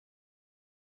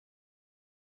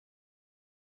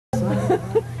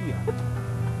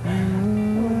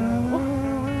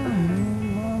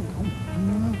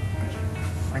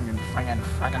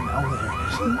Friggin' oh, there it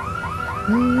is.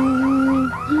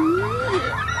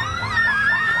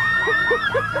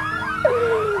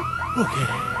 Okay.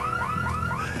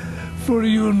 For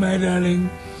you, my darling.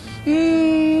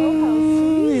 Yes.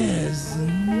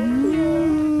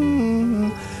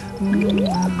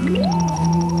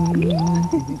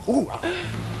 Ooh.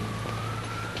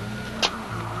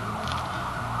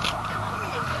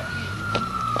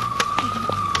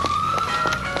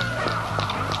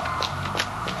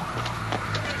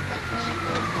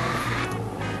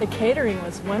 The catering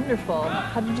was wonderful.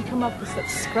 How did you come up with such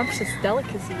scrumptious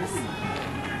delicacies?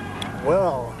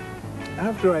 Well,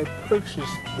 after I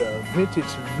purchased the vintage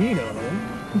vino,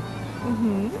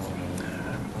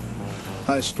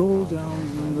 I strolled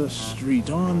down the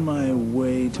street on my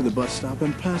way to the bus stop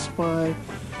and passed by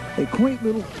a quaint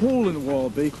little hole-in-the-wall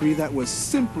bakery that was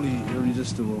simply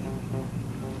irresistible.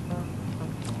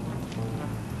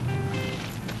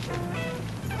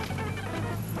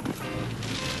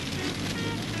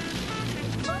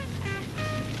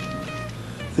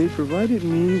 They provided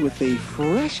me with the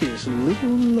freshest little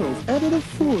loaf at an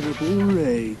affordable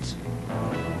rate.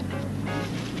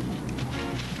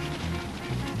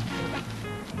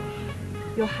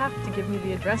 You'll have to give me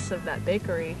the address of that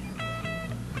bakery.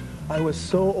 I was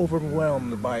so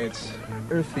overwhelmed by its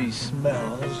earthy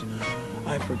smells,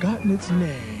 I've forgotten its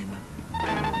name.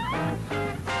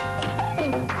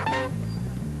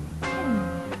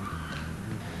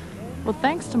 Well,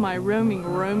 thanks to my roaming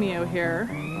Romeo here,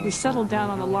 we settled down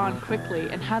on the lawn quickly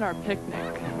and had our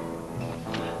picnic.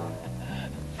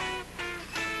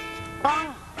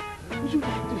 Would you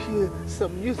like to hear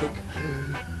some music?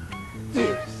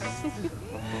 Yes.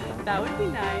 That would be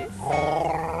nice.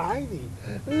 Alrighty.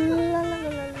 La, la, la, la,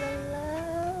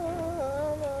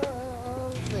 la, la.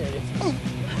 There it is.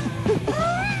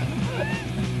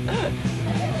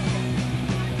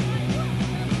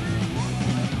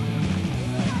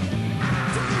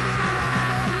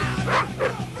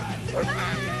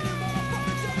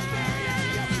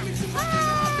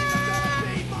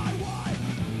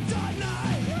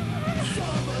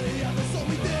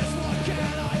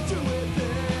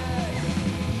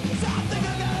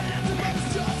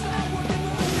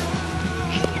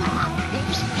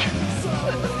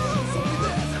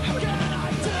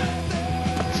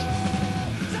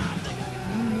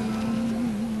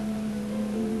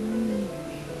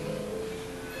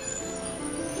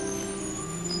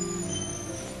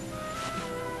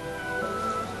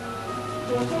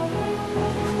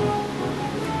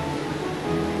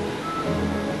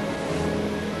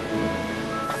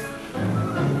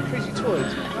 Crazy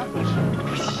toys.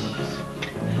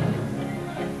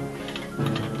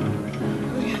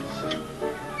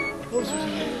 Those are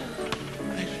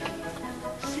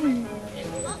sweet.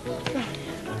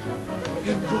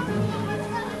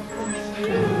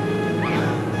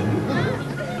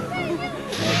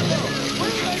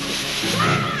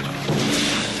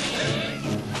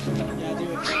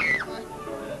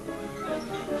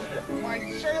 My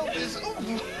child is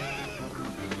over.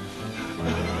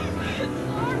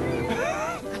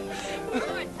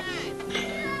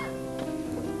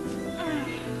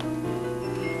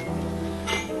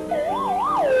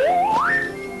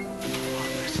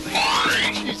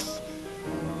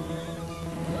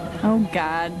 Oh,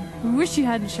 God. We wish you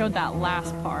hadn't showed that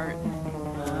last part.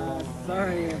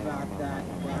 Sorry about that,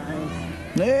 guys.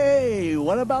 Hey,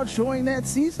 what about showing that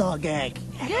seesaw gag?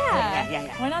 Yeah.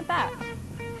 Why not that?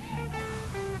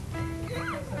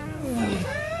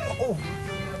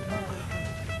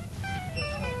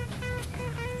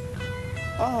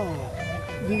 Oh,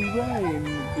 the rhyme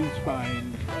is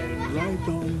fine and right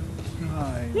on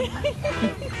time.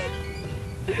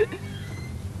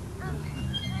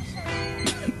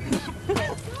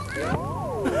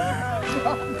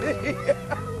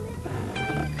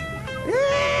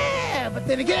 Yeah, but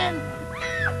then again.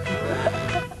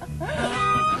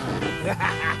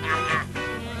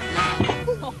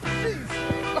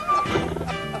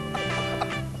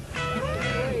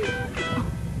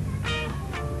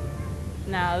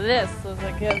 Now this was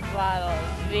a good bottle of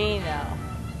vino.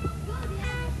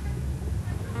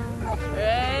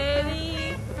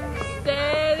 Ready,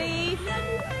 steady,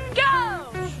 go!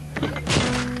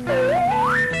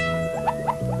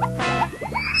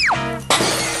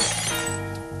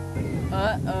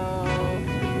 Uh-oh.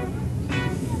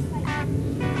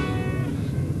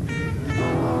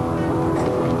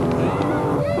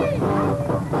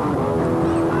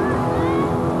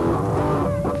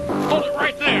 Hold it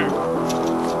right there!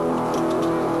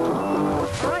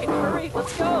 All right, hurry,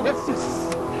 let's go. Yes, yes.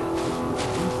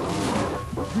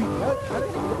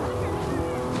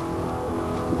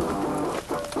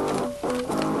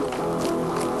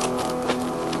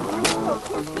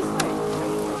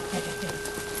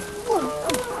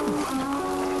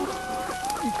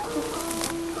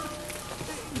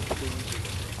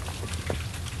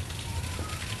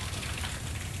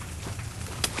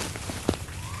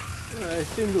 I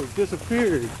seem to have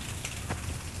disappeared.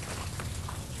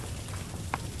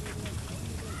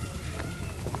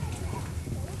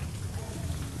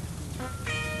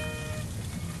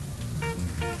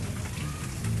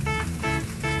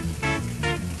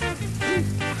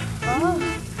 Oh,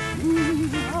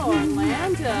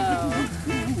 Orlando.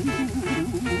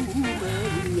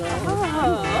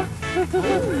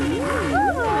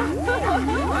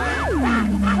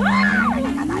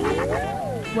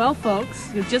 Well,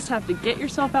 folks, you just have to get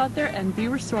yourself out there and be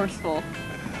resourceful.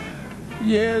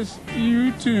 Yes,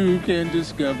 you too can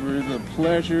discover the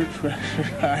pleasure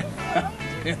treasure I found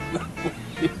in the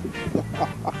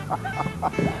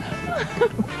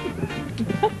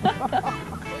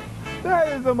That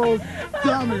is the most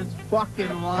dumbest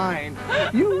fucking line.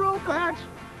 You wrote that?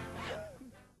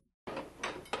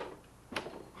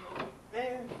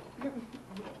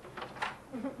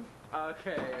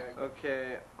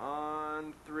 Okay,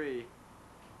 on 3.